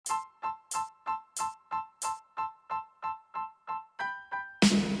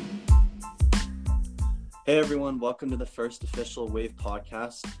Hey everyone, welcome to the first official Wave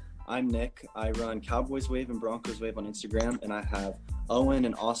podcast. I'm Nick. I run Cowboys Wave and Broncos Wave on Instagram, and I have Owen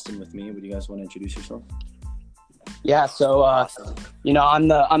and Austin with me. Would you guys want to introduce yourself? Yeah, so I'm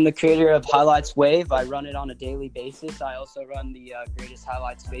the creator of Highlights Wave. I run it on a daily basis. I also run the Greatest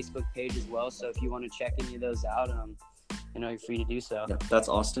Highlights Facebook page as well. So if you want to check any of those out, you're free to do so. Yeah, that's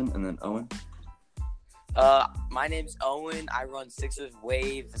Austin, and then Owen. My name's Owen. I run Sixers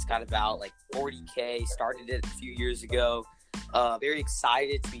Wave. It's got about like 40K. Started it a few years ago. Very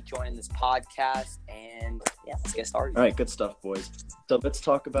excited to be joining this podcast, and yeah, let's get started. All right, good stuff, boys. So let's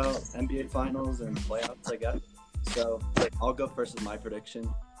talk about NBA Finals and playoffs, I guess. So I'll go first with my prediction.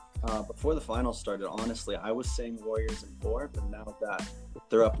 Before the finals started, honestly, I was saying Warriors in 4, but now that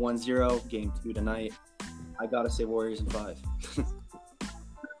they're up 1-0, game 2 tonight, I gotta say Warriors in 5.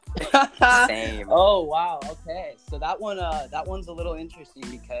 Same. Oh wow. Okay. So that one's a little interesting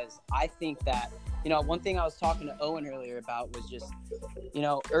because I think that one thing I was talking to Owen earlier about was just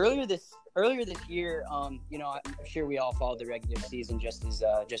earlier this year. I'm sure we all followed the regular season just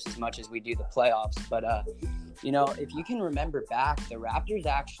as much as we do the playoffs. But if you can remember back, the Raptors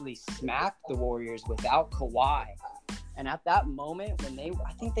actually smacked the Warriors without Kawhi. And at that moment,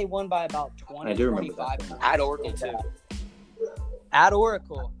 I think they won by about 20, I do remember 25. that. At Oracle too. At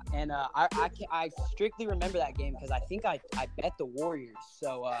Oracle, and I strictly remember that game because I think I bet the Warriors.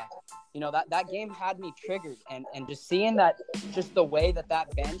 So that game had me triggered, and just seeing that, just the way that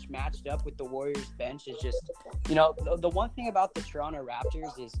bench matched up with the Warriors bench is just the one thing about the Toronto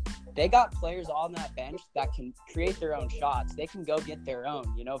Raptors is they got players on that bench that can create their own shots. They can go get their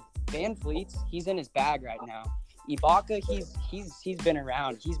own. Van Fleet's, he's in his bag right now. Ibaka, he's been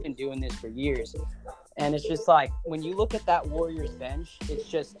around. He's been doing this for years. And it's just like, when you look at that Warriors bench,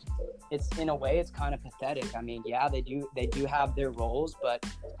 it's in a way, it's kind of pathetic. I mean, yeah, they do have their roles, but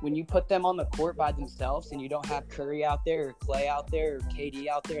when you put them on the court by themselves and you don't have Curry out there or Clay out there or KD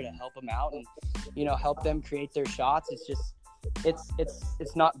out there to help them out and, help them create their shots,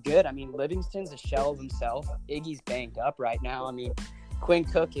 it's not good. I mean, Livingston's a shell of himself. Iggy's banged up right now. I mean, Quinn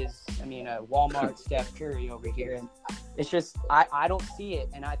Cook is, a Walmart Steph Curry over here. And it's just, I don't see it.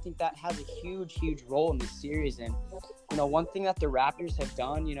 And I think that has a huge, huge role in this series. And, one thing that the Raptors have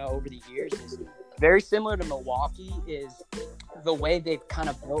done, over the years is very similar to Milwaukee is the way they've kind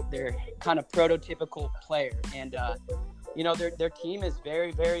of built their kind of prototypical player. And, their team is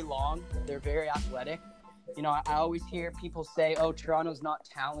very, very long. They're very athletic. I always hear people say, oh, Toronto's not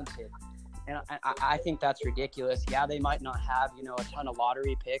talented. And I think that's ridiculous. Yeah, they might not have, a ton of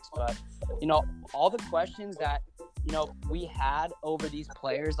lottery picks, but, all the questions that, we had over these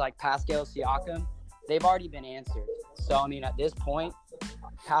players like Pascal Siakam, they've already been answered. So, at this point,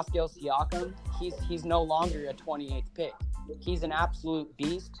 Pascal Siakam, he's no longer a 28th pick. He's an absolute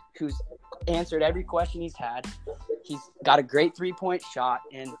beast who's answered every question he's had. He's got a great three-point shot,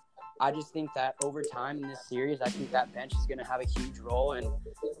 and I just think that over time in this series, I think that bench is going to have a huge role, and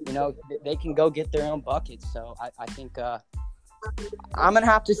they can go get their own buckets. So I think I'm going to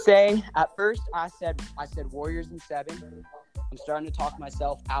have to say, at first I said Warriors in 7. I'm starting to talk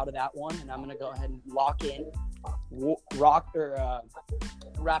myself out of that one, and I'm going to go ahead and lock in Raptors All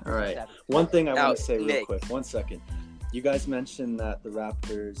right. in 7. One thing I want to say real Nick. quick. 1 second. You guys mentioned that the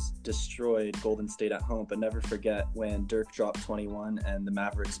Raptors destroyed Golden State at home, but never forget when Dirk dropped 21 and the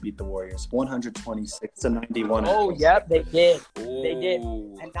Mavericks beat the Warriors 126-91. Oh, yep, they did. They did.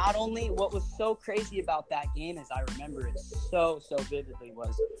 Ooh. And not only, what was so crazy about that game, as I remember it so vividly,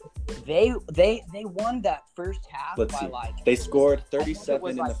 was they won that first half Let's by see. They scored I think it 37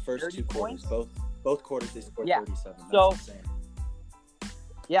 was in the like first 30 two quarters. points. Both quarters they scored Yeah. 37. That's So- insane.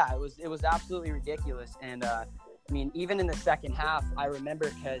 yeah, it was absolutely ridiculous. And even in the second half, I remember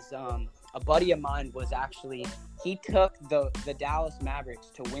because a buddy of mine was actually, he took the Dallas Mavericks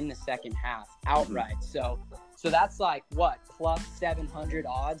to win the second half outright. So that's like what, plus 700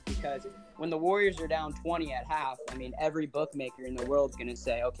 odds, because when the Warriors are down 20 at half, every bookmaker in the world is going to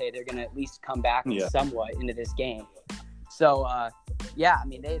say, okay, they're going to at least come back somewhat into this game. So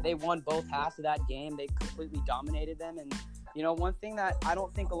they won both halves of that game. They completely dominated them. And one thing that I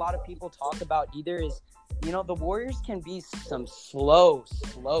don't think a lot of people talk about either is, the Warriors can be some slow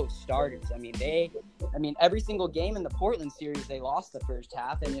starters. Every single game in the Portland series, they lost the first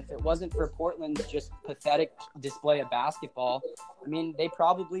half. And if it wasn't for Portland's just pathetic display of basketball, they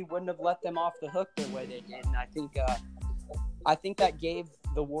probably wouldn't have let them off the hook the way they did. And I think that gave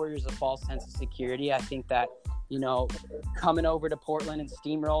the Warriors a false sense of security. I think that, coming over to Portland and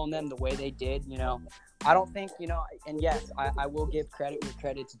steamrolling them the way they did, I don't think, and yes, I will give credit where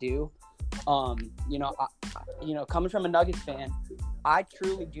credit's due. Coming from a Nuggets fan, I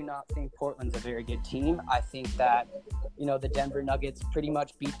truly do not think Portland's a very good team. I think that, the Denver Nuggets pretty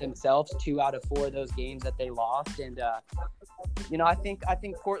much beat themselves 2 out of 4 of those games that they lost. And, I think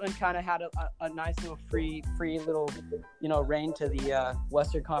Portland kind of had a nice little free little, reign to the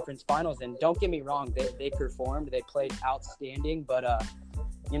Western Conference Finals. And don't get me wrong, they performed. They played outstanding. But,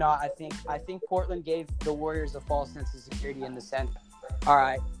 I think Portland gave the Warriors a false sense of security in the sense, all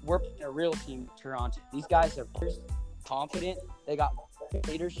right, we're a real team, Toronto. These guys are confident. They got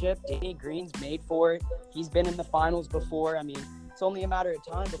leadership. Danny Green's made for it. He's been in the finals before. I mean, it's only a matter of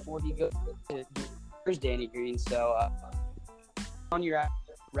time before he goes to Danny Green. So, on your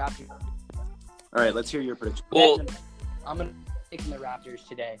Raptors. All right, let's hear your prediction. Well, I'm going to take the Raptors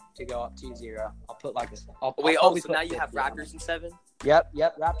today to go up 2-0. I'll put so now you have Raptors in 7? Yep,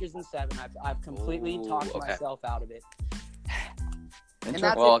 Raptors in 7. I've completely talked myself out of it. And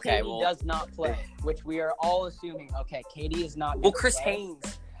that's if KD does not play, which we are all assuming. Okay, KD is not. Well, Chris Haynes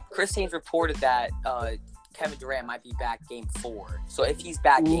reported that Kevin Durant might be back Game 4. So if he's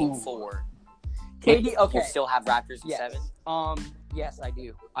back Game 4, KD, okay, you still have Raptors in 7. Yes, I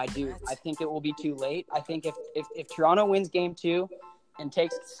do. I think it will be too late. I think if Toronto wins Game 2 and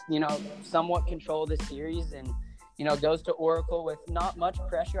takes somewhat control of the series and goes to Oracle with not much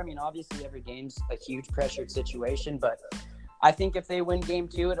pressure. I mean, obviously every game's a huge pressured situation, but I think if they win Game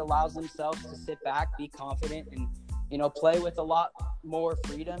 2, it allows themselves to sit back, be confident, and, play with a lot more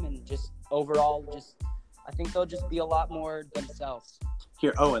freedom and just overall I think they'll just be a lot more themselves.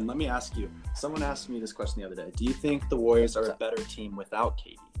 Here, Owen, let me ask you. Someone asked me this question the other day. Do you think the Warriors are a better team without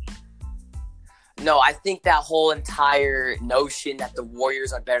KD? No, I think that whole entire notion that the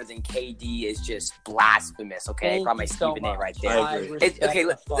Warriors are better than KD is just blasphemous, okay? I brought my Stephen A right there.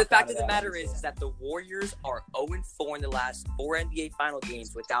 The fact of the matter is that the Warriors are 0-4 in the last 4 NBA final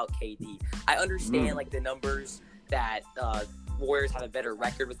games without KD. I understand, the numbers that Warriors have a better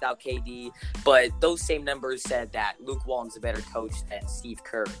record without KD, but those same numbers said that Luke Walton's a better coach than Steve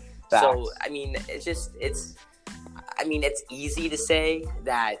Kerr. Facts. So, I mean, it's easy to say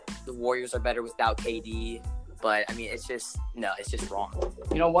that the Warriors are better without KD, but I mean, it's just wrong.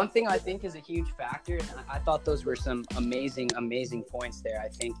 One thing I think is a huge factor, and I thought those were some amazing points there. I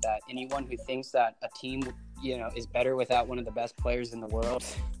think that anyone who thinks that a team, is better without one of the best players in the world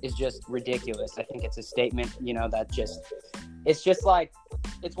is just ridiculous. I think it's a statement, it's just like,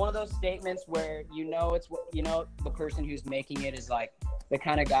 it's one of those statements where, the person who's making it is like the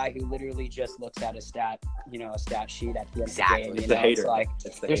kind of guy who literally just looks at a stat sheet at the end of the game. It's the hater. It's like,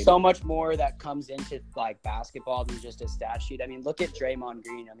 there's so much more that comes into like basketball than just a stat sheet. I mean, look at Draymond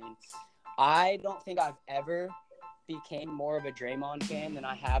Green. I mean, I don't think I've ever became more of a Draymond fan than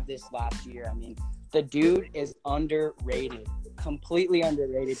I have this last year. I mean, the dude is underrated, completely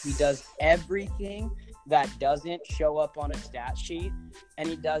underrated. He does everything that doesn't show up on a stat sheet, and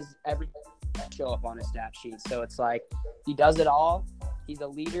he does everything that show up on a stat sheet. So it's like, he does it all. He's a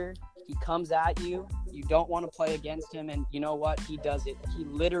leader. He comes at you. You don't want to play against him, and you know what? He does it. He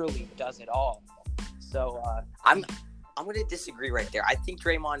literally does it all. So I'm going to disagree right there. I think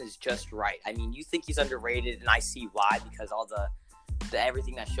Draymond is just right. I mean, you think he's underrated, and I see why, because all the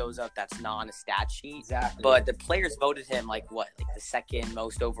everything that shows up that's not on a stat sheet. Exactly. But the players voted him the second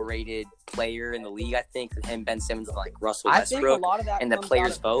most overrated player in the league, I think. Him, Ben Simmons, Russell Westbrook. I think a lot of that and the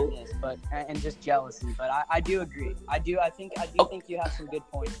players vote, and just jealousy. But I do agree. I do think you have some good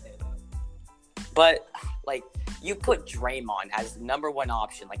points there. But you put Draymond as the number one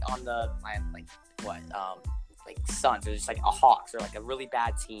option, on the Suns or just a Hawks or a really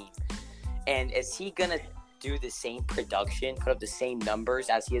bad team, and is he gonna do the same production, put up the same numbers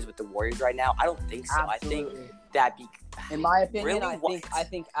as he is with the Warriors right now? I don't think so. Absolutely. I think that in my opinion, really I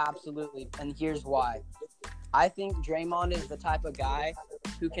think absolutely, and here's why. I think Draymond is the type of guy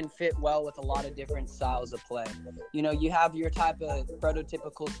who can fit well with a lot of different styles of play. You have your type of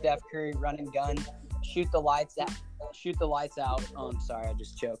prototypical Steph Curry run and gun, shoot the lights out. Sorry, I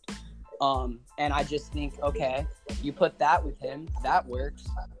just choked. And I just think, okay, you put that with him, that works.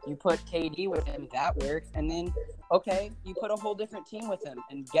 You put KD with him, that works. And then, okay, you put a whole different team with him,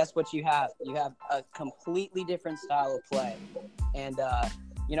 and guess what you have? You have a completely different style of play. And,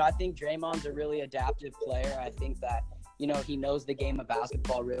 I think Draymond's a really adaptive player. I think that, he knows the game of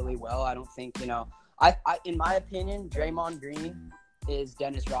basketball really well. I don't think, I in my opinion, Draymond Green is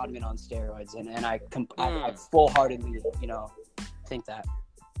Dennis Rodman on steroids. And I full-heartedly, think that.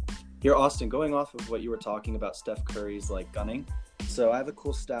 Here, Austin, going off of what you were talking about Steph Curry's gunning. So I have a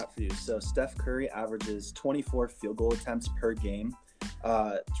cool stat for you. So Steph Curry averages 24 field goal attempts per game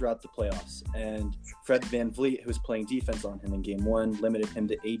throughout the playoffs. And Fred VanVleet, who's playing defense on him in game 1, limited him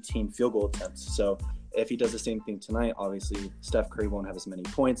to 18 field goal attempts. So if he does the same thing tonight, obviously Steph Curry won't have as many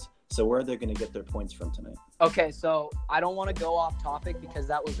points. So where are they going to get their points from tonight? Okay, so I don't want to go off topic because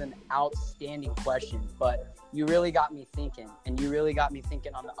that was an outstanding question, but you really got me thinking, and you really got me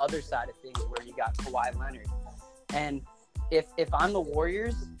thinking on the other side of things where you got Kawhi Leonard. And if I'm the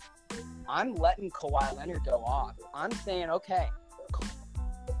Warriors, I'm letting Kawhi Leonard go off. I'm saying, okay,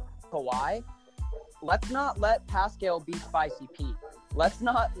 Kawhi, let's not let Pascal be Spicy Pete. Let's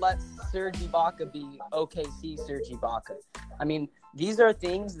not let Serge Ibaka be OKC Serge Ibaka. I mean, these are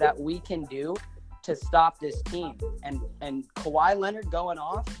things that we can do to stop this team. And Kawhi Leonard going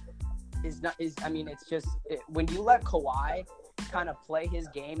off it's just when you let Kawhi kind of play his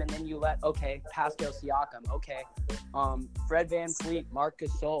game and then you let, okay, Pascal Siakam, okay, Fred VanVleet, Marc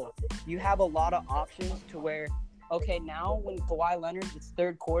Gasol, you have a lot of options to where, okay, now when Kawhi Leonard, it's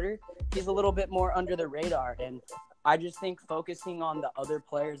third quarter, he's a little bit more under the radar. And I just think focusing on the other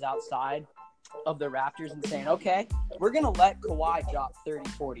players outside of the Raptors and saying, okay, we're going to let Kawhi drop 30,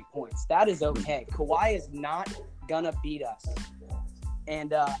 40 points. That is okay. Kawhi is not going to beat us.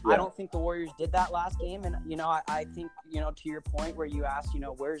 And I don't think the Warriors did that last game. And, I think, to your point where you asked,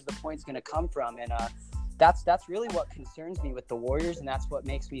 where's the points going to come from? And that's really what concerns me with the Warriors. And that's what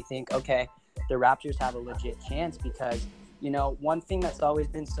makes me think, okay, the Raptors have a legit chance because, one thing that's always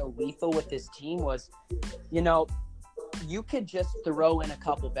been so lethal with this team was, you could just throw in a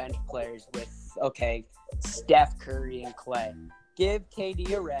couple bench players with, okay, Steph Curry and Clay. Give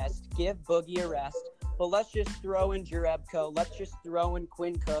KD a rest, give Boogie a rest, but let's just throw in Jerebko. Let's just throw in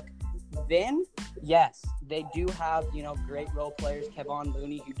Quinn Cook. Then, yes, they do have, great role players. Kevon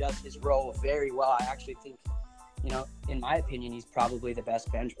Looney, who does his role very well. I actually think, in my opinion, he's probably the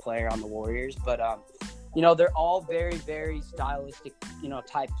best bench player on the Warriors. But, they're all very, very stylistic,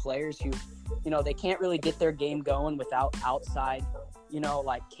 type players who, they can't really get their game going without outside,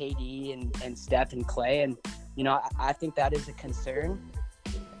 like KD and Steph and Clay. And, I think that is a concern.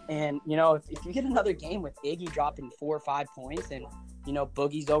 And, if you get another game with Iggy dropping 4 or 5 points and,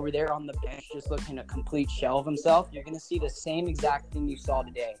 Boogie's over there on the bench just looking a complete shell of himself, you're going to see the same exact thing you saw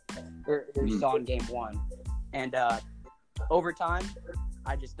today or you saw in game 1. And overtime,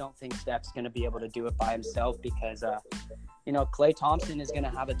 I just don't think Steph's going to be able to do it by himself because, Klay Thompson is going to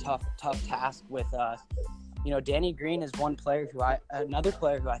have a tough task with, Danny Green is another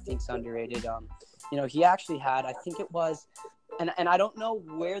player who I think is underrated. He actually had, I think it was, and I don't know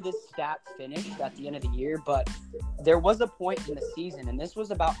where this stat finished at the end of the year, but there was a point in the season, and this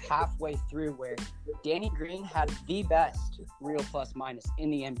was about halfway through, where Danny Green had the best real plus minus in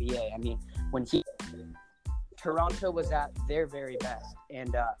the NBA. I mean, when Toronto was at their very best.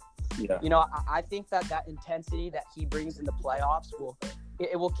 And, I think that intensity that he brings in the playoffs will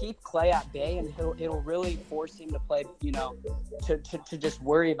keep Klay at bay, and it'll really force him to play, to just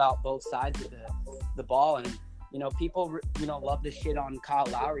worry about both sides of the ball. And, people, love to shit on Kyle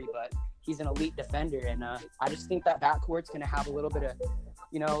Lowry, but he's an elite defender. And I just think that backcourt's going to have a little bit of,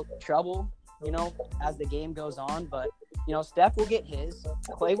 trouble, as the game goes on. But, Steph will get his,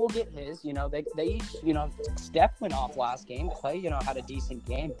 Klay will get his, they each, Steph went off last game. Klay, had a decent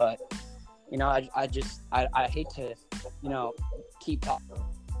game, but, I hate to, keep talking.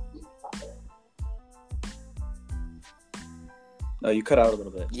 No, you cut out a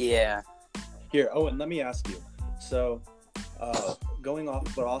little bit. Yeah. Here, Owen, let me ask you. So, going off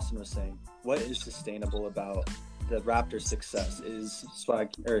of what Austin was saying, what is sustainable about the Raptors' success? Is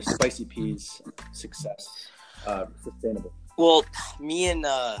Spicy P's success sustainable? Well, me and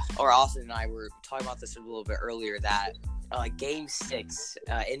Austin and I were talking about this a little bit earlier that Game 6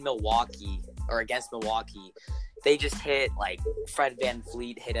 in Milwaukee or against Milwaukee, they just hit Fred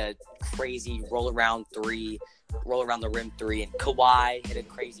VanVleet hit a crazy roll around the rim 3, and Kawhi hit a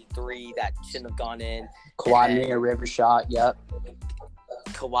crazy 3 that shouldn't have gone in. Kawhi made a river shot. Yep.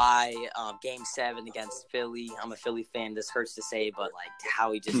 Kawhi, Game 7 against Philly. I'm a Philly fan. This hurts to say, but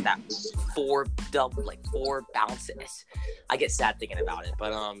how he just that 4 bounces. I get sad thinking about it,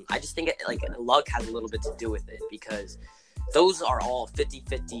 but I just think luck has a little bit to do with it because those are all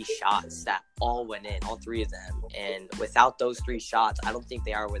 50-50 shots that all went in, all 3 of them. And without those 3 shots, I don't think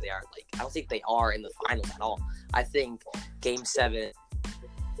they are where they are. I don't think they are in the finals at all. I think Game 7,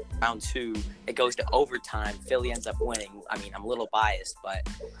 round 2, it goes to overtime. Philly ends up winning. I mean, I'm a little biased, but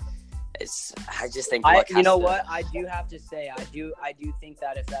I just think luck has what? I do have to say, I do think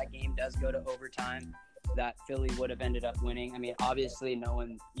that if that game does go to overtime, that Philly would have ended up winning. I mean, obviously, no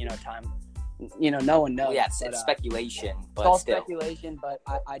one, no one knows. Yeah, it's speculation. But it's all still. speculation, but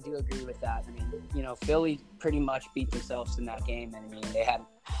I do agree with that. I mean, Philly pretty much beat themselves in that game. And, I mean, they had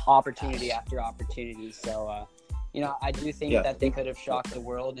opportunity after opportunity. So, I do think that they could have shocked the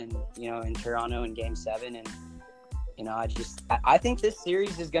world in Toronto in Game 7. And, I think this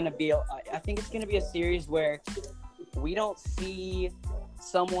series is going to be – I think it's going to be a series where we don't see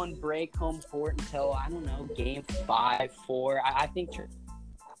someone break home court until, I don't know, Game 5, 4. I think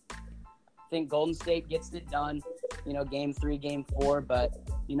Golden State gets it done, Game 3, Game 4. But,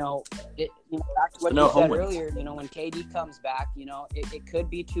 back to what you said earlier, when KD comes back, it could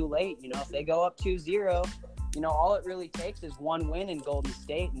be too late. If they go up 2-0, all it really takes is one win in Golden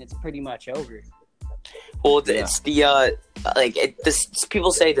State, and it's pretty much over. Well, it's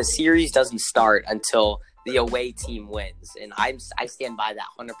people say the series doesn't start until the away team wins, and I stand by that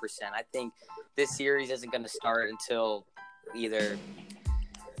 100%. I think this series isn't going to start until either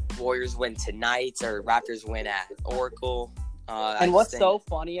Warriors win tonight or Raptors win at Oracle. And what's so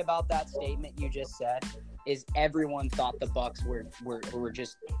funny about that statement you just said is everyone thought the Bucks were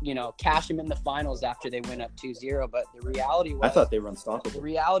just, cash them in the finals after they went up 2-0. But the reality was, I thought they were unstoppable. The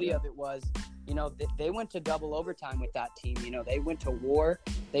reality of it was, they went to double overtime with that team. They went to war.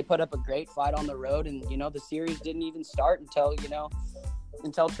 They put up a great fight on the road, and the series didn't even start until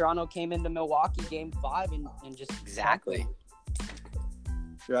Toronto came into Milwaukee Game 5 and just exactly.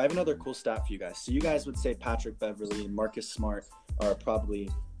 Here, I have another cool stat for you guys. So you guys would say Patrick Beverley and Marcus Smart are probably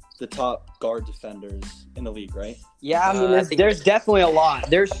the top guard defenders in the league, right? Yeah, I mean, there's definitely a lot.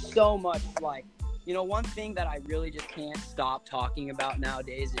 There's so much, one thing that I really just can't stop talking about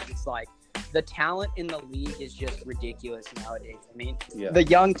nowadays is just, the talent in the league is just ridiculous nowadays. I mean, the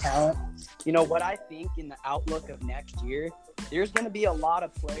young talent, what I think in the outlook of next year, there's going to be a lot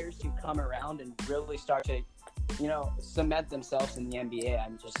of players who come around and really start to, cement themselves in the NBA.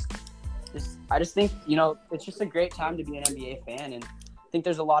 I just think, it's just a great time to be an NBA fan. And I think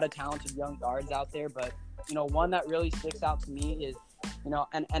there's a lot of talented young guards out there, but, one that really sticks out to me is,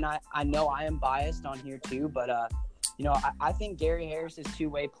 and I know I am biased on here too, but, I think Gary Harris's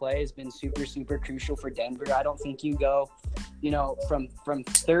two-way play has been super, super crucial for Denver. I don't think you go, from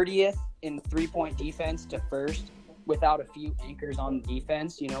 30th in three-point defense to first without a few anchors on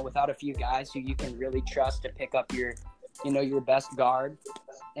defense, without a few guys who you can really trust to pick up your best guard.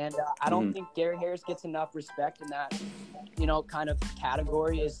 And I don't think Gary Harris gets enough respect in that, kind of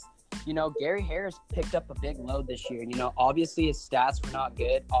category is, Gary Harris picked up a big load this year. Obviously his stats were not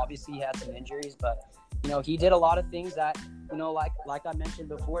good. Obviously he had some injuries, but he did a lot of things that, like I mentioned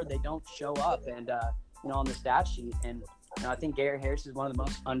before, they don't show up and, on the stat sheet. And, I think Gary Harris is one of the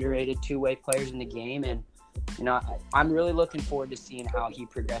most underrated two-way players in the game. And, I'm really looking forward to seeing how he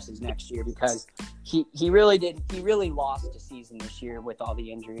progresses next year because he really lost a season this year with all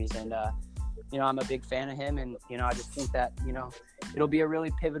the injuries. And, I'm a big fan of him. And, I just think that, it'll be a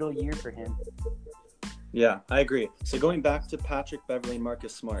really pivotal year for him. Yeah, I agree. So going back to Patrick Beverley and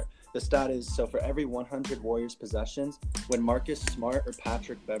Marcus Smart, the stat is, so for every 100 Warriors possessions, when Marcus Smart or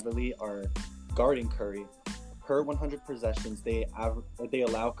Patrick Beverley are guarding Curry, per 100 possessions, they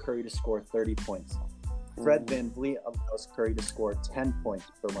allow Curry to score 30 points. Fred VanVleet allows Curry to score 10 points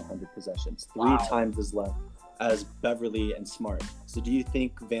per 100 possessions, three times as less as Beverley and Smart. So do you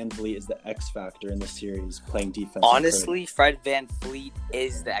think VanVleet is the X factor in the series playing defense? Honestly, Fred VanVleet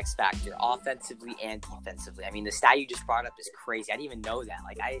is the X factor offensively and defensively. I mean, the stat you just brought up is crazy. I didn't even know that.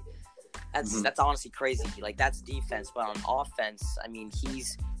 That's honestly crazy. That's defense, but on offense, I mean,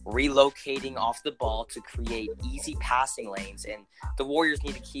 he's relocating off the ball to create easy passing lanes, and the Warriors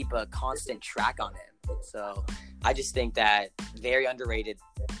need to keep a constant track on him. So I just think that very underrated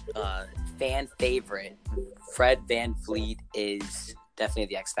fan favorite Fred VanVleet is definitely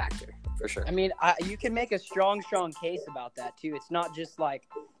the X factor for sure. I mean, you can make a strong case about that too. It's not just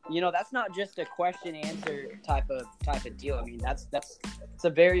that's not just a question answer type of deal. I mean, that's a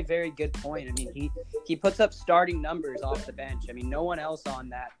very, very good point. I mean, he puts up starting numbers off the bench. I mean, no one else on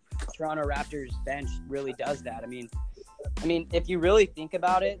that Toronto Raptors bench really does that. I mean, if you really think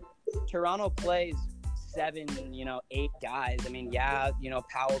about it, Toronto plays 7, 8 guys. I mean,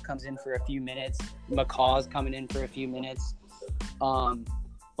 Powell comes in for a few minutes. McCaw's coming in for a few minutes.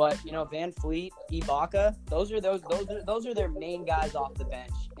 But VanVleet, Ibaka, those are their main guys off the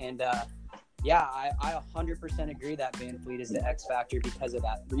bench. And I 100% agree that VanVleet is the X factor because of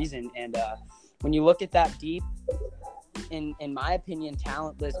that reason. And when you look at that deep, in my opinion,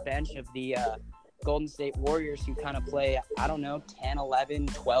 talentless bench of the Golden State Warriors who kind of play, 10, 11,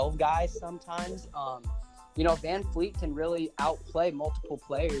 12 guys sometimes. VanVleet can really outplay multiple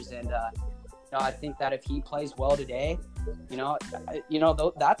players. And, I think that if he plays well today,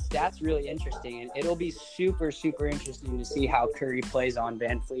 that's really interesting. And it'll be super, super interesting to see how Curry plays on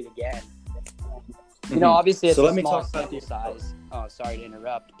VanVleet again. Obviously it's a small sample size. Oh, sorry to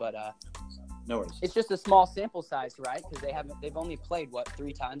interrupt, but No worries. It's just a small sample size, right? Because they've only played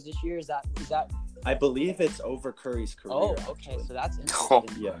 3 times this year. Is that? I believe it's over Curry's career. Oh, okay. So that's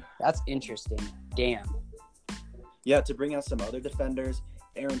interesting. Yeah. That's interesting. Damn. Yeah, to bring out some other defenders,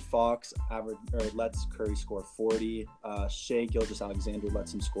 Aaron Fox lets Curry score 40. Shea Gilgeous-Alexander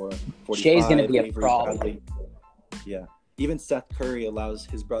lets him score 45. Shea's going to be a Avery problem. Bradley. Yeah. Even Seth Curry allows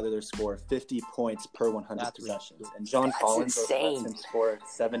his brother to score 50 points per 100 possessions. And John Collins lets him score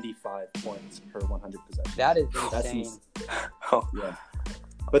 75 points per 100 possessions. That is insane. Yeah.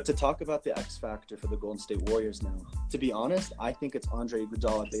 But to talk about the X factor for the Golden State Warriors now, to be honest, I think it's Andre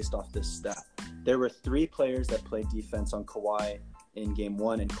Iguodala based off this stat. There were 3 players that played defense on Kawhi in Game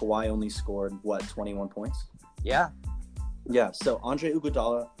 1, and Kawhi only scored, 21 points? Yeah. Yeah, so Andre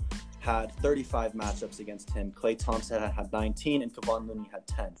Iguodala had 35 matchups against him. Klay Thompson had 19, and Kevon Looney had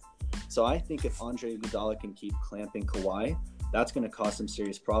 10. So I think if Andre Iguodala can keep clamping Kawhi, that's going to cause some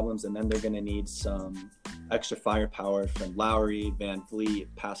serious problems, and then they're going to need some extra firepower from Lowry, Van Vliet,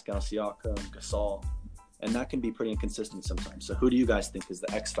 Pascal Siakam, Gasol, and that can be pretty inconsistent sometimes. So who do you guys think is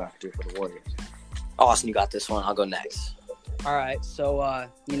the X factor for the Warriors? Austin, you got this one. I'll go next. All right. So,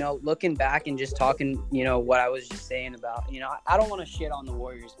 looking back and just talking, what I was just saying about, I don't want to shit on the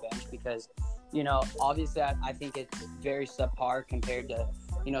Warriors bench because, obviously I think it's very subpar compared to,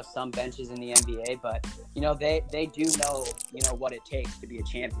 some benches in the NBA. But, they do know, what it takes to be a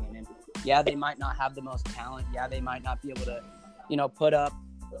champion. And, yeah, they might not have the most talent. Yeah, they might not be able to, put up,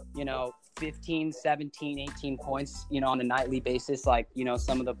 15, 17, 18 points, on a nightly basis like,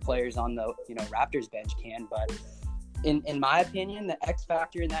 some of the players on the, Raptors bench can. But in my opinion, the X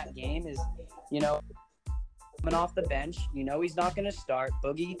factor in that game is, coming off the bench, he's not going to start.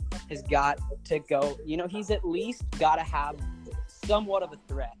 Boogie has got to go. He's at least got to have somewhat of a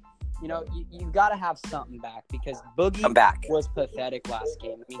threat. You got to have something back because Boogie was pathetic last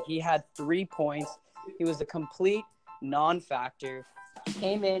game. I mean, he had 3 points. He was a complete non-factor. He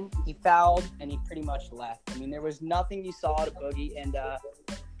came in, he fouled, and he pretty much left. I mean, there was nothing you saw to Boogie. And,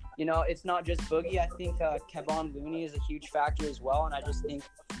 it's not just Boogie. I think Kevon Looney is a huge factor as well. And I just think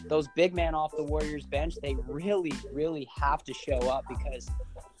those big men off the Warriors bench, they really, really have to show up because,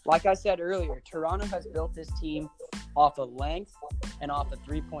 like I said earlier, Toronto has built this team off of length and off of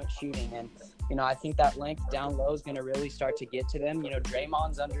three-point shooting. And, I think that length down low is going to really start to get to them.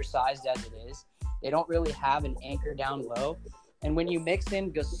 Draymond's undersized as it is. They don't really have an anchor down low. And when you mix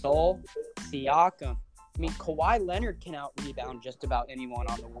in Gasol, Siakam, I mean, Kawhi Leonard can out-rebound just about anyone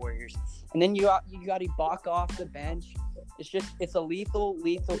on the Warriors. And then you got Ibaka off the bench. It's a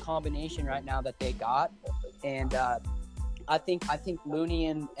lethal combination right now that they got. And I think Looney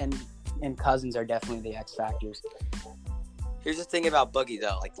and Cousins are definitely the X factors. Here's the thing about Boogie,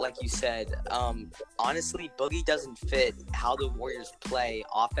 though. Like you said, honestly, Boogie doesn't fit how the Warriors play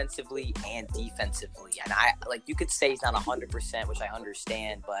offensively and defensively. And you could say he's not 100%, which I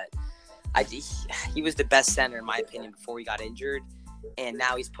understand, but he was the best center in my opinion before he got injured, and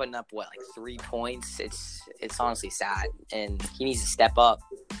now he's putting up 3 points. It's honestly sad, and he needs to step up.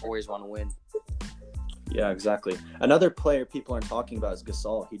 Warriors want to win. Yeah, exactly. Another player people aren't talking about is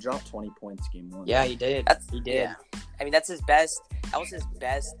Gasol. He dropped 20 points game 1. Yeah, he did. He did. Yeah. I mean, that's his best. That was his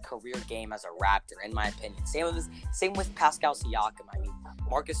best career game as a Raptor, in my opinion. Same with Pascal Siakam. I mean,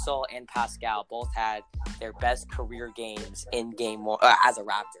 Marc Gasol and Pascal both had their best career games in game 1 as a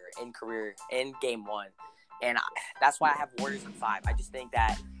Raptor in game 1, and that's why I have Warriors in 5. I just think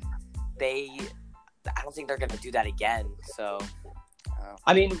that I don't think they're going to do that again. So.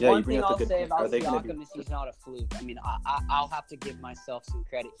 I mean, one thing I'll say about Siakam is he's not a fluke. I mean, I'll have to give myself some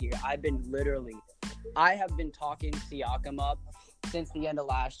credit here. I have been talking Siakam up since the end of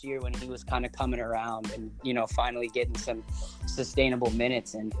last year when he was kind of coming around and, finally getting some sustainable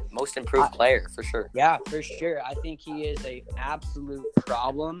minutes. And most improved player, for sure. Yeah, for sure. I think he is an absolute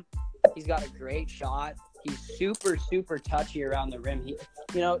problem. He's got a great shot. He's super, super touchy around the rim.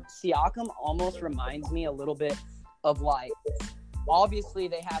 Siakam almost reminds me a little bit of obviously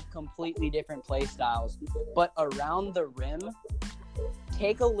they have completely different play styles, but around the rim,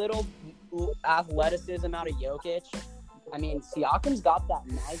 take a little athleticism out of Jokic. I mean, Siakam's got that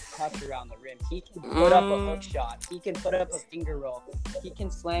nice touch around the rim. He can put up a hook shot. He can put up a finger roll. He can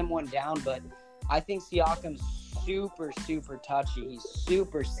slam one down, but I think Siakam's super, super touchy. He's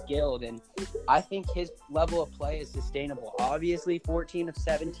super skilled, and I think his level of play is sustainable. Obviously, 14 of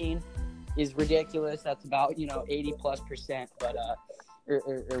 17 is ridiculous. That's about, 80+%, but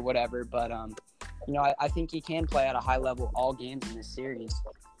or whatever. But I think he can play at a high level all games in this series.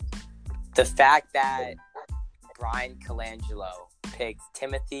 The fact that Brian Colangelo picked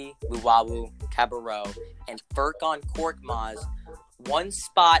Timothy Luwawu Cabarrot and Furkan Korkmaz one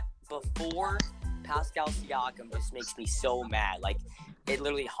spot before Pascal Siakam just makes me so mad. Like, it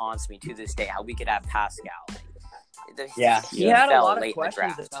literally haunts me to this day how we could have Pascal. He had a lot of late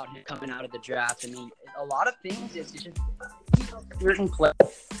questions about him coming out of the draft. I mean, a lot of things is just certain play,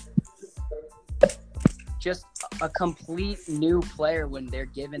 just a complete new player when they're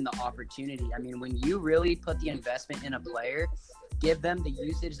given the opportunity. I mean, when you really put the investment in a player, give them the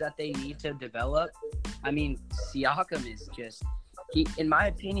usage that they need to develop. I mean, Siakam is just in my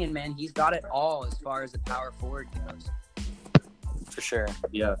opinion, man, he's got it all as far as the power forward goes. For sure.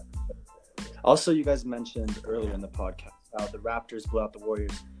 Yeah. Also, you guys mentioned earlier in the podcast how the Raptors blew out the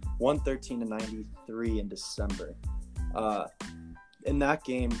Warriors 113-93 in December. In that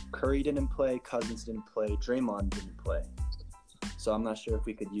game, Curry didn't play, Cousins didn't play, Draymond didn't play. So I'm not sure if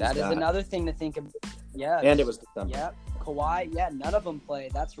we could use that. That is another thing to think of. Yeah. And it was December. Yeah. Kawhi, none of them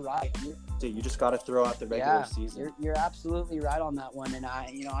played. That's right. Dude, you just got to throw out the regular season. You're absolutely right on that one. And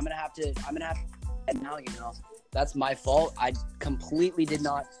I'm gonna have to now. That's my fault. I completely did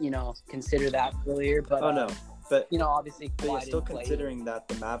not, consider that earlier. But no. But obviously, Kawhi but still didn't play. Considering that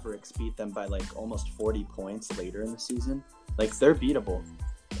the Mavericks beat them by like almost 40 points later in the season, like they're beatable.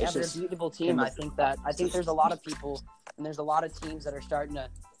 They're a beatable team. I think there's a lot of people and there's a lot of teams that are starting to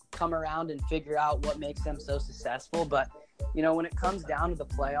come around and figure out what makes them so successful. But when it comes down to the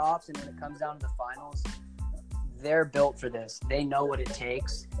playoffs and when it comes down to the finals, they're built for this. They know what it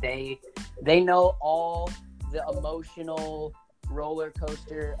takes. They know all the emotional roller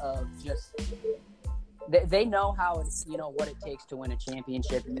coaster of just. They know how it's what it takes to win a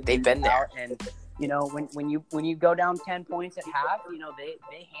championship. They've been there, and when you go down 10 points at half,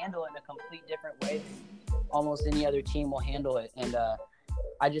 they handle it in a complete different way than almost any other team will handle it. And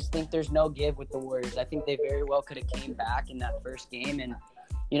I just think there's no give with the Warriors. I think they very well could have came back in that first game, and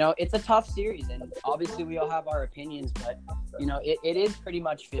it's a tough series, and obviously we all have our opinions, but it is pretty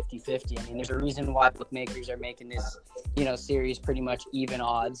much 50-50. I mean, there's a reason why bookmakers are making this series pretty much even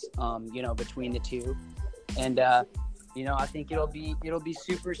odds between the two. And I think it'll be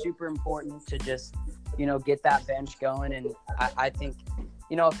super, super important to just get that bench going. And I think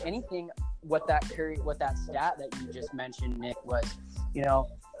if anything, what that stat that you just mentioned, Nick, was no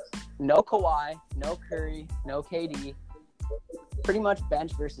Kawhi, no Curry, no KD, pretty much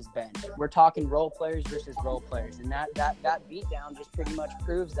bench versus bench. We're talking role players versus role players, and that beatdown just pretty much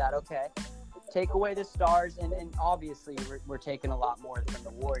proves that. Okay, take away the stars, and obviously we're taking a lot more from the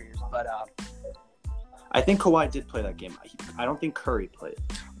Warriors, but I think Kawhi did play that game. I don't think Curry played.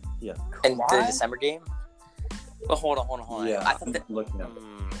 Yeah. And the December game? But hold on. Yeah, I thought looking at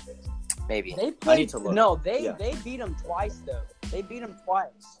maybe. They played, I need to look. No, they beat them twice, though. They beat them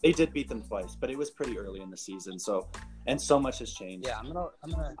twice. They did beat them twice, but it was pretty early in the season, and so much has changed. Yeah, I'm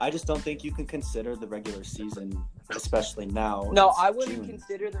gonna. I just don't think you can consider the regular season, especially now. No, I wouldn't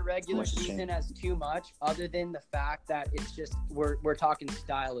consider the regular much has season as too much, other than the fact that it's just we're talking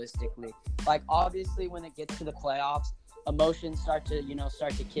stylistically. Like, obviously, when it gets to the playoffs, emotions start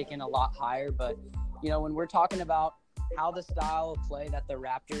to kick in a lot higher. But when we're talking about how the style of play that the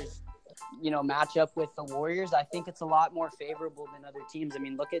Raptors match up with the Warriors, I think it's a lot more favorable than other teams. I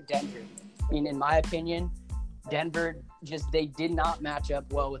mean, look at Denver. I mean, in my opinion, Denver they did not match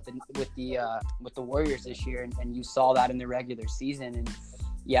up well with the Warriors this year, and you saw that in the regular season. And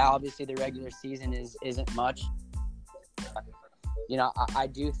yeah, obviously the regular season isn't much. I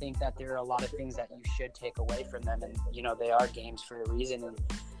do think that there are a lot of things that you should take away from them, and they are games for a reason.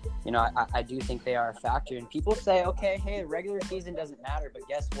 And I do think they are a factor. And people say, okay, hey, the regular season doesn't matter, but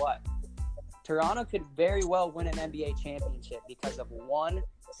guess what? Toronto could very well win an NBA championship because of one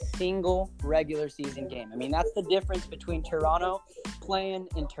single regular season game. I mean, that's the difference between Toronto playing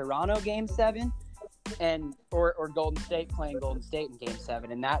in Toronto Game 7 and or Golden State playing Golden State in Game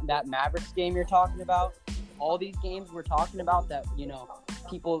 7. And that Mavericks game you're talking about, all these games we're talking about that,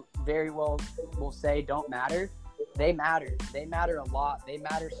 people very well will say don't matter. They matter. They matter a lot. They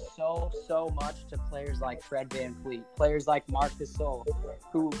matter so much to players like Fred VanVleet, players like Marc Gasol,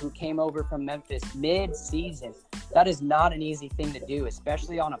 who came over from Memphis mid-season. That is not an easy thing to do,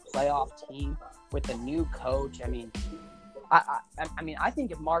 especially on a playoff team with a new coach. I mean, I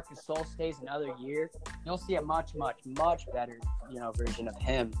think if Marc Gasol stays another year, you'll see a much better, version of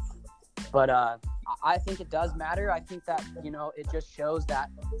him. But I think it does matter. I think that, it just shows that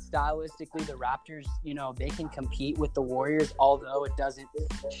stylistically the Raptors, they can compete with the Warriors, although it doesn't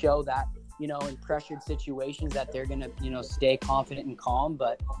show that, in pressured situations that they're going to, stay confident and calm.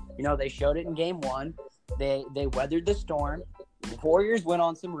 But, they showed it in Game 1. They weathered the storm. The Warriors went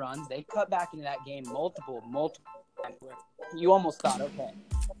on some runs. They cut back into that game multiple times where you almost thought, okay,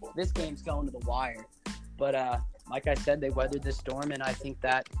 this game's going to the wire. But like I said, they weathered the storm, and I think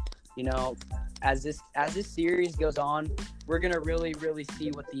that you know, as this series goes on, we're gonna really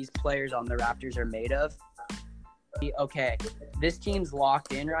see what these players on the Raptors are made of. Okay, this team's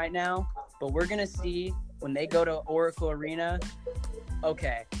locked in right now, but we're gonna see when they go to Oracle Arena.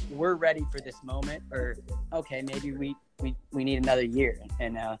 Okay, we're ready for this moment, or okay, maybe we need another year.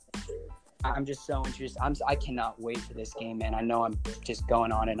 And I'm just so interested. I cannot wait for this game, man. I know I'm just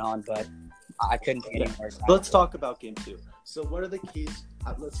going on and on, but I couldn't be any more excited. Let's talk about game 2. So what are the keys?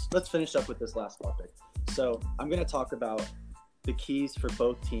 Let's finish up with this last topic. So I'm going to talk about the keys for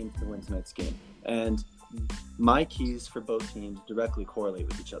both teams to win tonight's game. And my keys for both teams directly correlate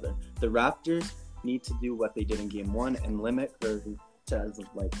with each other. The Raptors need to do what they did in game 1 and limit Curry to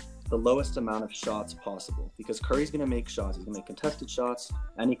like the lowest amount of shots possible, because Curry's going to make shots. He's going to make contested shots,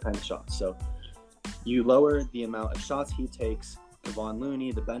 any kind of shots. So you lower the amount of shots he takes. Kevon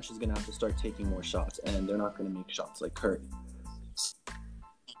Looney, the bench is going to have to start taking more shots, and they're not going to make shots like Curry.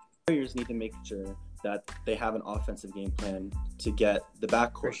 Warriors need to make sure that they have an offensive game plan to get the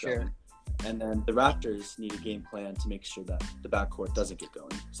backcourt going. And then the Raptors need a game plan to make sure that the backcourt doesn't get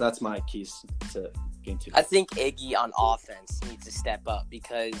going. So that's my keys to game 2. I think Iggy on offense needs to step up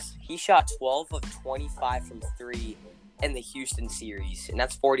because he shot 12 of 25 from 3 in the Houston series, and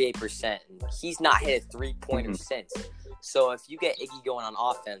that's 48%. And he's not hit a three-pointer since. So if you get Iggy going on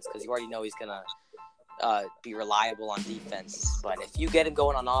offense, because you already know he's going to be reliable on defense. But if you get him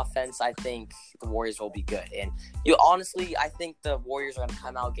going on offense, I think the Warriors will be good. And honestly, I think the Warriors are going to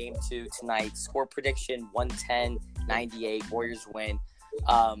come out game 2 tonight. Score prediction 110-98. Warriors win.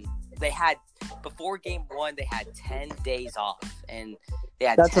 They had before game 1, they had 10 days off, and they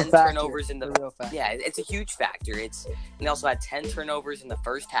had 10 turnovers in the it's a huge factor. They also had 10 turnovers in the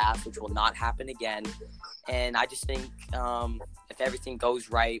first half, which will not happen again. And I just think if everything goes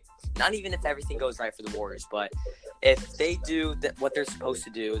right, not even if everything goes right for the Warriors, but if they do what they're supposed to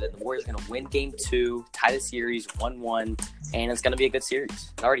do, then the Warriors are going to win game 2, tie the series 1-1, and it's going to be a good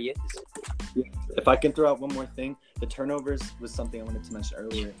series. It already is. If I can throw out one more thing, the turnovers was something I wanted to mention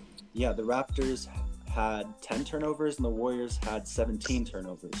earlier. Yeah, the Raptors had 10 turnovers and the Warriors had 17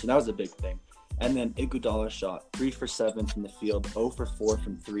 turnovers. So that was a big thing. And then Iguodala shot 3 for 7 from the field, 0 for 4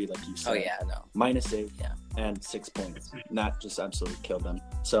 from 3, like you said. Oh, yeah, no. -8 and 6 points. And that just absolutely killed them.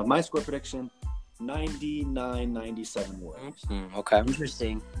 So my score prediction, 99-97 Warriors. Okay.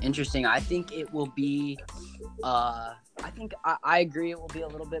 Interesting. I think it will be I agree it will be a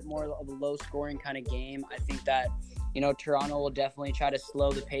little bit more of a low scoring kind of game. I think that Toronto will definitely try to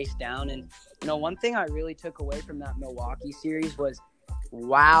slow the pace down. And, one thing I really took away from that Milwaukee series was,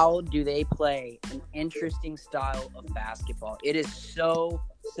 wow, do they play an interesting style of basketball. It is so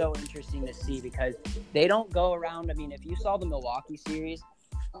interesting to see because they don't go around. I mean, if you saw the Milwaukee series,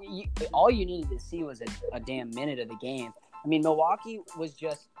 all you needed to see was a damn minute of the game. I mean, Milwaukee was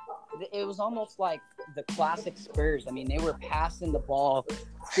just – it was almost like the classic Spurs. I mean, they were passing the ball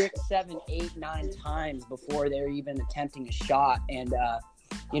 6, 7, 8, 9 times before they were even attempting a shot. And,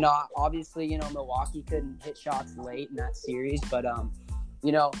 obviously, Milwaukee couldn't hit shots late in that series. But,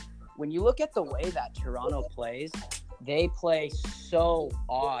 when you look at the way that Toronto plays, they play so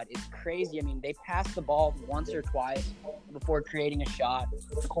odd. It's crazy. I mean, they pass the ball once or twice before creating a shot.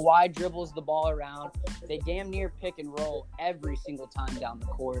 Kawhi dribbles the ball around. They damn near pick and roll every single time down the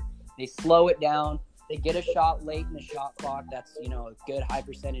court. They slow it down. They get a shot late in the shot clock. That's, a good high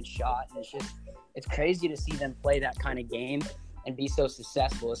percentage shot. And it's crazy to see them play that kind of game and be so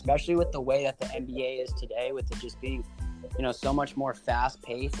successful, especially with the way that the NBA is today, with it just being, so much more fast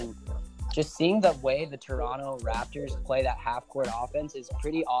paced. And just seeing the way the Toronto Raptors play that half-court offense is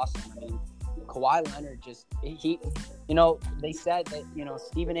pretty awesome. I mean, Kawhi Leonard they said that,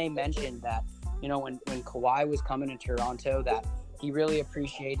 Stephen A. mentioned that, when Kawhi was coming to Toronto, that he really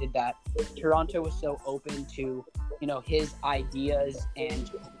appreciated that Toronto was so open to, his ideas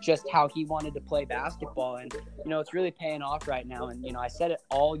and just how he wanted to play basketball. And, it's really paying off right now. And, I said it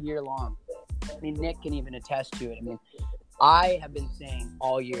all year long. I mean, Nick can even attest to it. I mean, I have been saying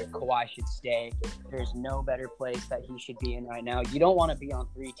all year Kawhi should stay. There's no better place that he should be in right now. You don't want to be on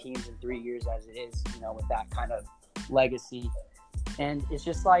 3 teams in 3 years as it is, with that kind of legacy. And it's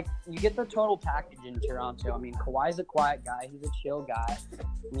just like you get the total package in Toronto. I mean, Kawhi's a quiet guy. He's a chill guy.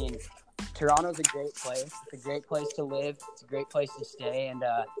 I mean, Toronto's a great place. It's a great place to live. It's a great place to stay. And,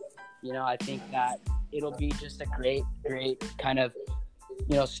 I think that it'll be just a great kind of,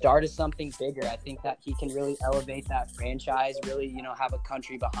 start as something bigger. I think that he can really elevate that franchise, really, have a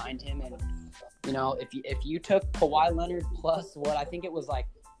country behind him. And, if you took Kawhi Leonard plus what I think it was like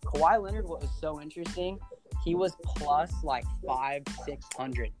Kawhi Leonard, what was so interesting, he was plus like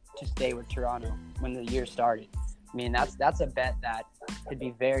 500-600 to stay with Toronto when the year started. I mean, that's a bet that could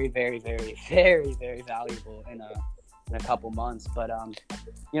be very, very, very, very, very valuable in a couple months. But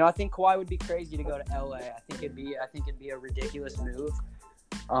I think Kawhi would be crazy to go to LA. I think it'd be a ridiculous move.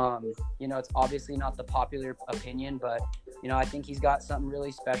 It's obviously not the popular opinion, but I think he's got something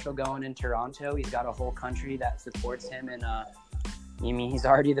really special going in Toronto. He's got a whole country that supports him, and he's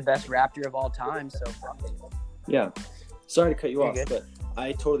already the best Raptor of all time. So yeah, sorry to cut you off, good. but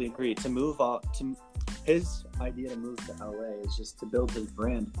I totally agree. His idea to move to LA is just to build his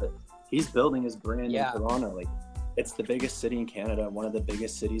brand, but he's building his brand in Toronto. Like, it's the biggest city in Canada, one of the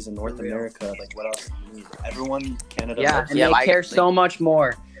biggest cities in North America. Like, what else do you need? Everyone in Canada. They care so much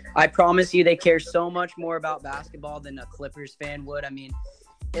more. I promise you, they care so much more about basketball than a Clippers fan would. I mean,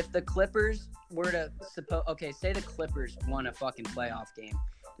 if the Clippers were to say the Clippers won a fucking playoff game,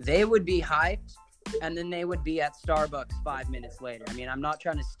 they would be hyped, and then they would be at Starbucks 5 minutes later. I mean, I'm not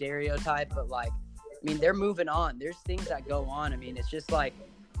trying to stereotype, but they're moving on. There's things that go on. I mean, it's just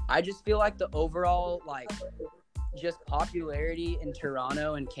I just feel like the overall just popularity in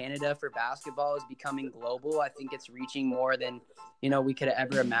Toronto and Canada for basketball is becoming global. I think it's reaching more than, we could have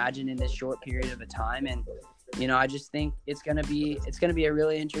ever imagined in this short period of a time. And, I just think it's going to be a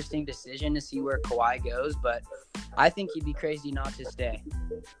really interesting decision to see where Kawhi goes, but I think he'd be crazy not to stay.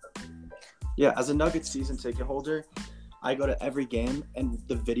 Yeah. As a Nuggets season ticket holder, I go to every game, and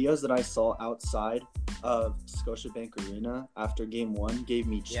the videos that I saw outside of Scotiabank Arena after Game 1 gave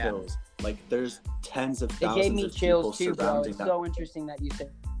me chills. Yeah. Like, there's tens of thousands of people. It gave me chills too, bro. It's so interesting that you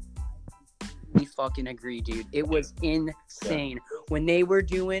said. We fucking agree, dude. It was insane. Yeah. When they were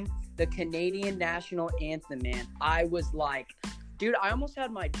doing the Canadian national anthem, man, I was like, dude, I almost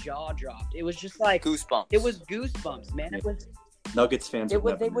had my jaw dropped. It was just like goosebumps. It was goosebumps, man. It was Nuggets fans.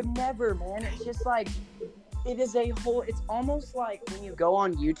 Would never, man. It's just like. It is it's almost like when you go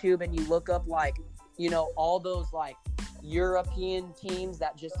on YouTube and you look up all those European teams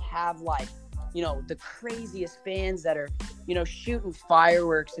that just have the craziest fans that are, shooting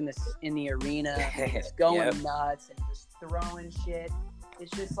fireworks in the arena, and just going nuts and just throwing shit.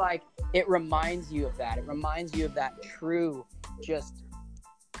 It's just it reminds you of that. It reminds you of that true, just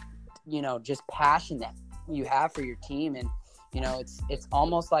passion that you have for your team. And, it's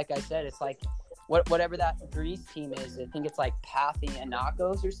almost like I said, it's like, whatever that Greece team is, I think it's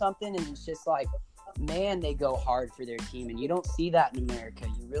Panathinaikos or something, and it's just man, they go hard for their team, and you don't see that in America.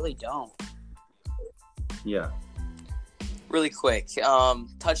 You really don't. Yeah. Really quick,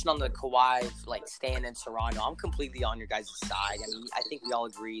 touching on the Kawhi staying in Toronto, I'm completely on your guys' side. I mean, I think we all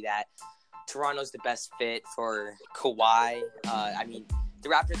agree that Toronto's the best fit for Kawhi. The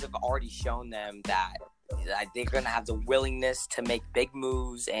Raptors have already shown them that they're going to have the willingness to make big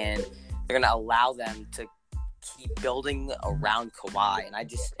moves, and they're going to allow them to keep building around Kawhi.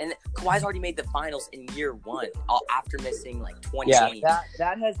 And Kawhi's already made the finals in year 1 after missing 20 games. Yeah,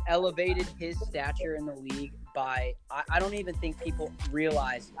 that has elevated his stature in the league by I don't even think people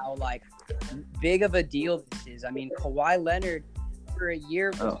realize how big of a deal this is. I mean, Kawhi Leonard for a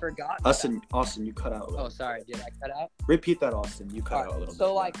year was forgotten. Austin, you cut out a little. Oh, sorry. Did I cut out? Repeat that, Austin. You cut out a little bit.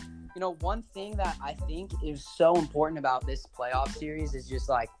 So, one thing that I think is so important about this playoff series is just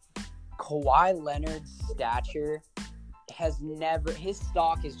Kawhi Leonard's stature his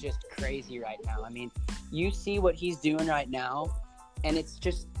stock is just crazy right now. I mean, you see what he's doing right now, and it's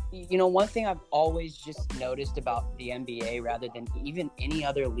just, one thing I've always just noticed about the NBA rather than even any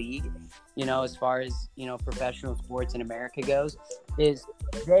other league, as far as, professional sports in America goes, is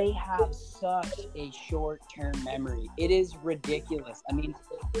they have such a short-term memory. It is ridiculous. I mean,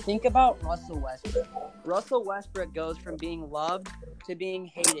 think about Russell Westbrook. Russell Westbrook goes from being loved to being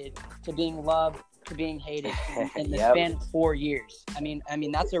hated to being loved to being hated in the span of 4 years. I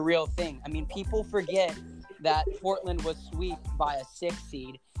mean, that's a real thing. I mean, people forget that Portland was swept by a 6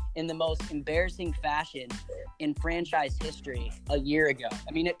 seed in the most embarrassing fashion in franchise history a year ago.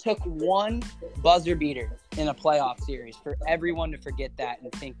 I mean, it took one buzzer beater in a playoff series for everyone to forget that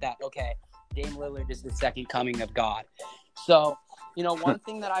and think that, okay, Dame Lillard is the second coming of God. So, one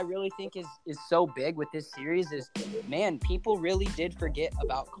thing that I really think is so big with this series is, man, people really did forget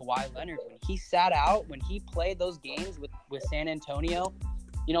about Kawhi Leonard. When he sat out, when he played those games with San Antonio,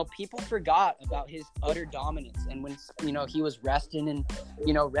 people forgot about his utter dominance. And when, he was resting in,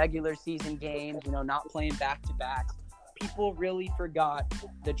 regular season games, not playing back-to-backs, people really forgot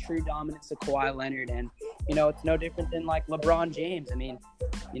the true dominance of Kawhi Leonard. And, it's no different than LeBron James. I mean,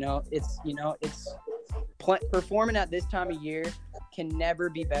 performing at this time of year can never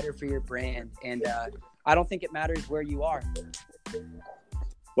be better for your brand. And I don't think it matters where you are.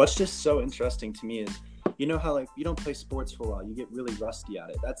 What's just so interesting to me is, how you don't play sports for a while, you get really rusty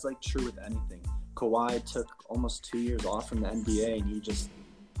at it. That's true with anything. Kawhi took almost 2 years off from the NBA, and he just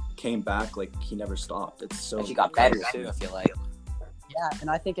came back like he never stopped. It's so. And she got better too, I feel like. Yeah, and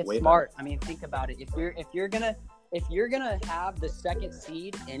I think it's Way smart. better. I mean, think about it. If you're gonna have the second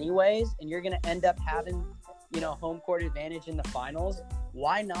seed anyways, and you're gonna end up having, home court advantage in the finals,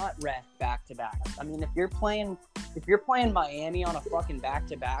 why not rest back to back? I mean, if you're playing Miami on a fucking back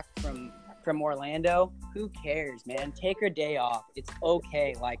to back from Orlando, who cares, man? Take a day off. It's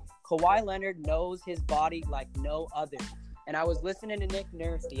okay. Like, Kawhi Leonard knows his body like no other. And I was listening to Nick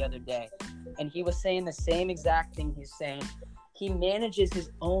Nurse the other day, and he was saying the same exact thing. He's saying he manages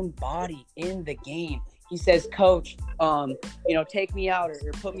his own body in the game. He says, Coach, take me out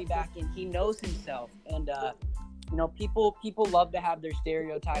or put me back in. He knows himself. And, people love to have their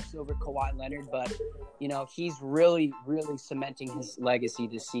stereotypes over Kawhi Leonard, but, he's really, really cementing his legacy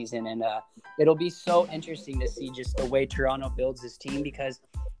this season. And it'll be so interesting to see just the way Toronto builds this team because,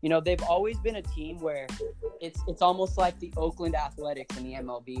 they've always been a team where it's almost like the Oakland Athletics in the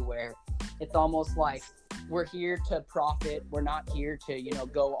MLB, where it's almost like we're here to profit. We're not here to,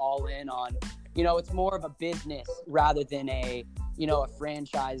 go all in on, it's more of a business rather than a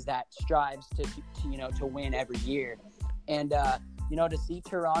franchise that strives to win every year. And, to see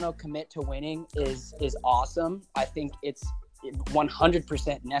Toronto commit to winning is awesome. I think it's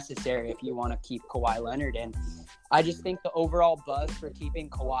 100% necessary if you want to keep Kawhi Leonard. And I just think the overall buzz for keeping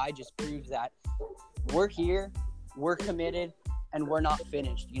Kawhi just proves that we're here, we're committed, and we're not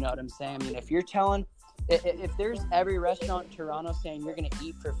finished. You know what I'm saying? I mean, if there's every restaurant in Toronto saying you're going to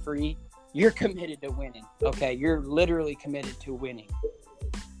eat for free, you're committed to winning. Okay, you're literally committed to winning.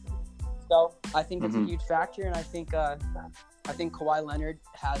 So I think it's a huge factor, and I think Kawhi Leonard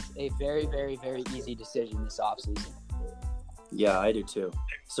has a very, very, very easy decision this offseason. Yeah, I do too.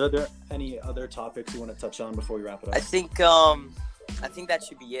 So, are there any other topics you want to touch on before we wrap it up? I think that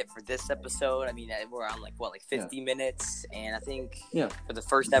should be it for this episode. I mean, we're on 50 minutes, and I think for the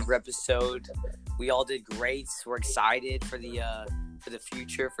first ever episode, we all did great. We're excited for the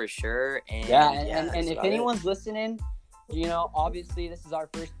future for sure. And and if anyone's listening, obviously this is our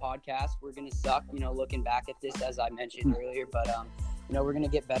first podcast. We're gonna suck, looking back at this, as I mentioned earlier, but we're gonna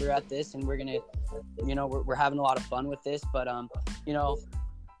get better at this, and we're gonna, we're having a lot of fun with this. But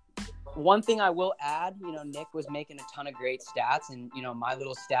one thing I will add, Nick was making a ton of great stats, and my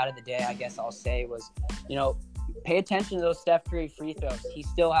little stat of the day, I guess I'll say, was, pay attention to those Steph Curry free throws. He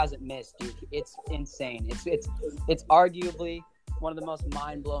still hasn't missed, dude. It's insane. It's arguably one of the most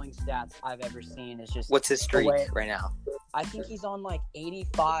mind-blowing stats I've ever seen. Is just what's his streak right now? I think he's on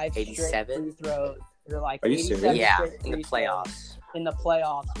 85 straight free throws. Are you serious? Yeah, in the playoffs. In the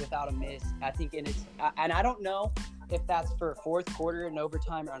playoffs without a miss. I think, and I don't know if that's for fourth quarter and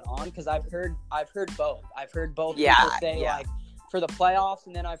overtime or on, because I've heard both. I've heard both people say for the playoffs,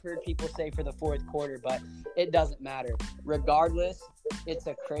 and then I've heard people say for the fourth quarter, but it doesn't matter. Regardless, it's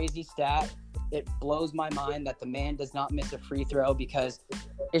a crazy stat. It blows my mind that the man does not miss a free throw, because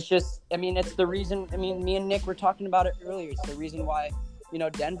it's just, it's the reason. Me and Nick were talking about it earlier. It's the reason why,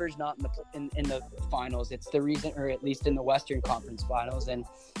 Denver's not in the finals. It's the reason, or at least in the Western Conference Finals. And,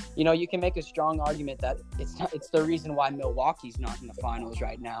 you can make a strong argument that it's the reason why Milwaukee's not in the finals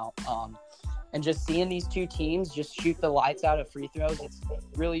right now. And just seeing these two teams just shoot the lights out of free throws,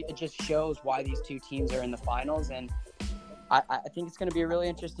 it just shows why these two teams are in the finals. And I think it's going to be a really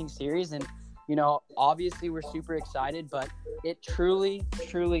interesting series. And, obviously we're super excited, but it truly,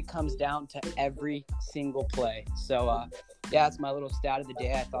 truly comes down to every single play. So, it's my little stat of the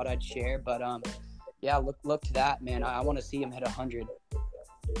day I thought I'd share. But, look to that, man. I want to see him hit 100.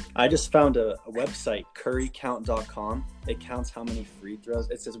 I just found a website, currycount.com. It counts how many free throws.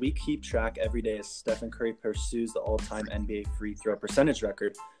 It says we keep track every day as Stephen Curry pursues the all-time NBA free throw percentage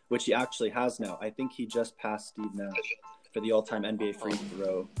record, which he actually has now. I think he just passed Steve Nash for the all-time NBA free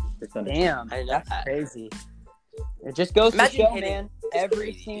throw percentage. Damn, that's crazy. It just goes to show, man,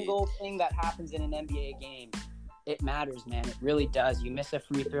 every single thing that happens in an NBA game, it matters, man. It really does. You miss a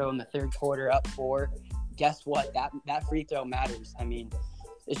free throw in the third quarter up 4, guess what? That free throw matters.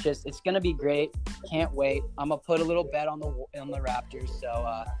 It's going to be great. Can't wait. I'm going to put a little bet on the Raptors.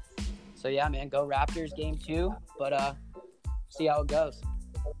 So yeah, man, go Raptors game 2, but see how it goes.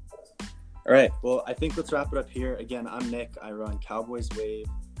 All right. Well, I think let's wrap it up here. Again, I'm Nick. I run Cowboys Wave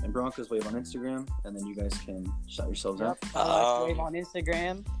and Broncos Wave on Instagram, and then you guys can shout yourselves out. Wave on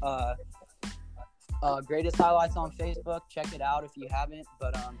Instagram. Greatest Highlights on Facebook. Check it out if you haven't.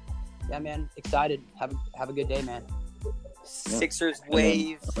 But yeah, man, excited. Have a good day, man. Sixers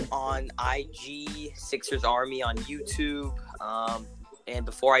Wave on IG, Sixers Army on YouTube. And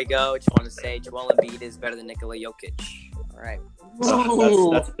before I go, I just want to say Joel Embiid is better than Nikola Jokic. All All right.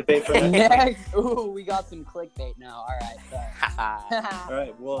 That's a debate for next week. Ooh, we got some clickbait now. All right. All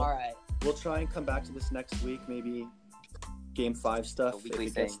right. Well, all right. We'll try and come back to this next week. Maybe Game 5 stuff if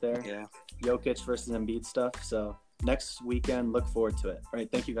it gets there. Yeah. Jokic versus Embiid stuff. So next weekend, look forward to it. All right.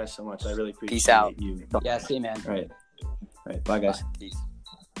 Thank you guys so much. I really appreciate Peace out. you. Yeah. See you, man. All right. Bye, guys. Peace.